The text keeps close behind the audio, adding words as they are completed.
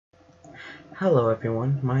Hello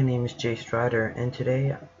everyone, my name is Jay Strider, and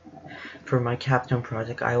today for my Capstone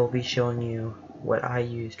project I will be showing you what I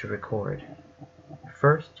use to record.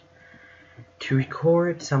 First, to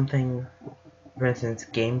record something, for instance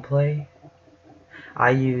gameplay,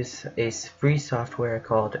 I use a free software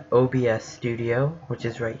called OBS Studio, which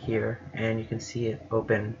is right here, and you can see it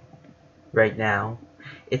open right now.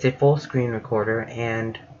 It's a full screen recorder,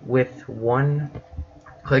 and with one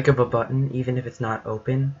click of a button, even if it's not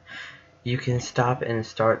open, you can stop and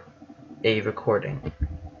start a recording.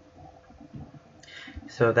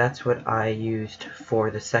 So that's what I used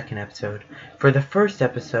for the second episode. For the first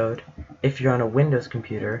episode, if you're on a Windows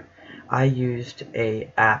computer, I used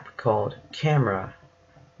an app called Camera,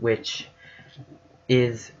 which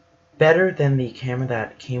is better than the camera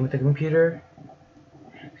that came with the computer,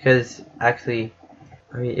 because actually,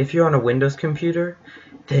 if you're on a Windows computer,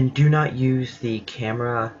 then do not use the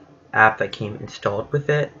Camera app that came installed with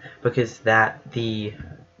it, because the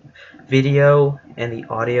video and the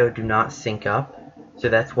audio do not sync up. So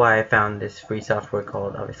that's why I found this free software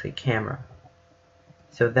called, obviously, Camera.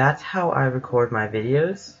 So that's how I record my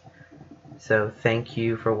videos. So thank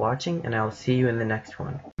you for watching, and I'll see you in the next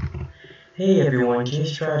one. Hey everyone, Jay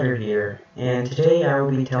Strider here, and today I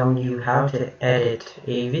will be telling you how to edit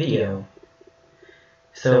a video.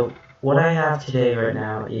 So what I have today right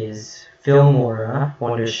now is Filmora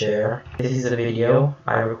Wondershare. This is a video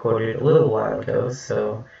I recorded a little while ago,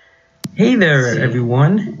 so hey there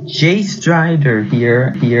everyone, Jay Strider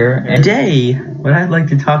here, and today what I'd like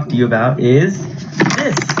to talk to you about is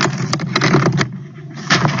this.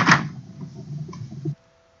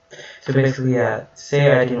 So basically,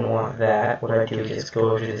 say I didn't want that, what I do is just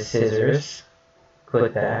go over to the scissors,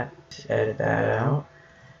 click that, just edit that out,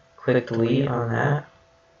 click delete on that,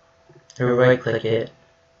 or right click it,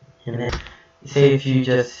 and then say if you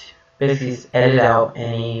just basically edit out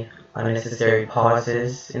any unnecessary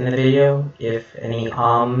pauses in the video, if any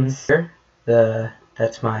ums,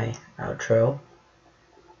 that's my outro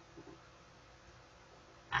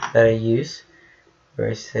that I use, where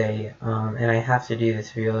I say, and I have to do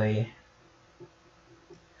this really,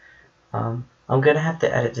 I'm gonna have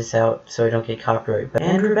to edit this out so I don't get copyright,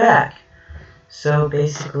 and we're back! So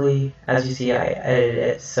basically, as you see, I edited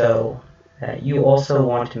it so that you also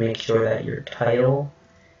want to make sure that your title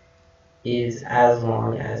is as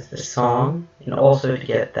long as the song, and also to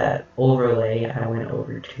get that overlay, I went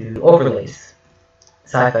over to overlays,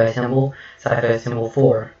 sci-fi symbol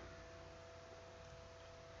 4,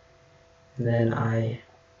 and then I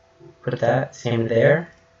put that, same there,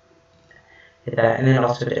 hit that, and then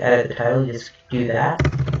also to edit the title, just do that,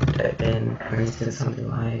 type in, for instance, something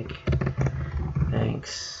like,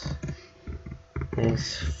 thanks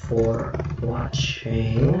for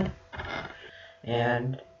watching,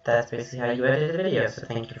 and that's basically how you edit a video. So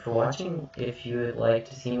thank you for watching. If you would like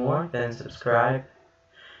to see more, then subscribe,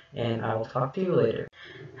 and I will talk to you later.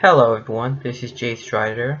 Hello everyone, this is Jay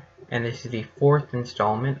Strider, and this is the 4th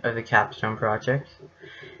installment of the Capstone project.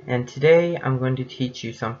 And today I'm going to teach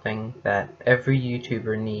you something that every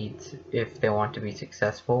YouTuber needs if they want to be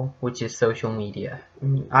successful, which is social media.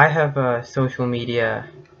 I have social media,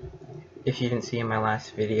 if you didn't see in my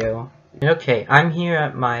last video. Okay, I'm here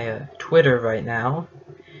at my Twitter right now,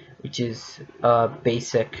 which is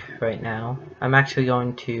basic right now. I'm actually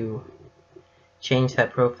going to change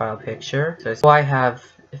that profile picture. So I have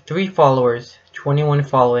 3 followers, 21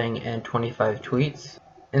 following, and 25 tweets.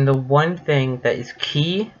 And the one thing that is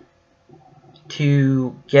key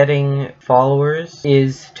to getting followers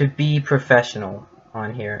is to be professional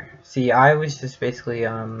on here. See, I was just basically,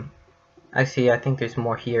 actually I think there's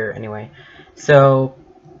more here anyway. So,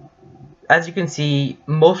 as you can see,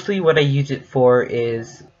 mostly what I use it for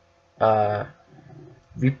is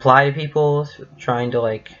reply to people, trying to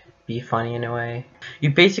like be funny in a way.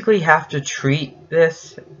 You basically have to treat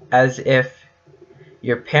this as if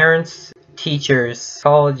your parents, teachers,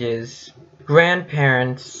 colleges,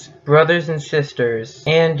 grandparents, brothers and sisters,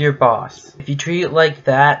 and your boss. If you treat it like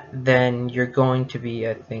that, then you're going to be,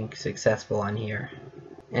 I think, successful on here.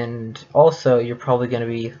 And also, you're probably going to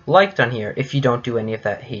be liked on here if you don't do any of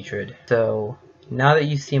that hatred. So, now that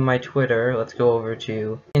you see my Twitter, let's go over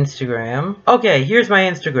to Instagram. Okay, here's my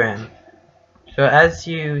Instagram. So as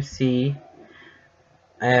you see,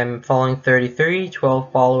 I am following 33,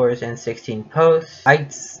 12 followers, and 16 posts. I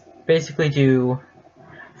basically do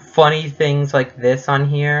funny things like this on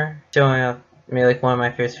here, showing up maybe like one of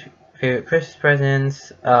my favorite Christmas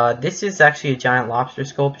presents. This is actually a giant lobster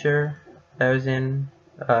sculpture that I was in.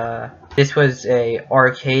 This was a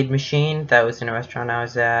arcade machine that was in a restaurant I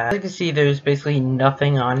was at. As you can see, there's basically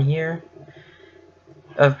nothing on here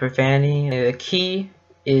of profanity. The key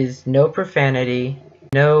is no profanity,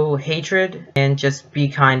 no hatred, and just be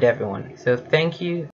kind to everyone. So thank you.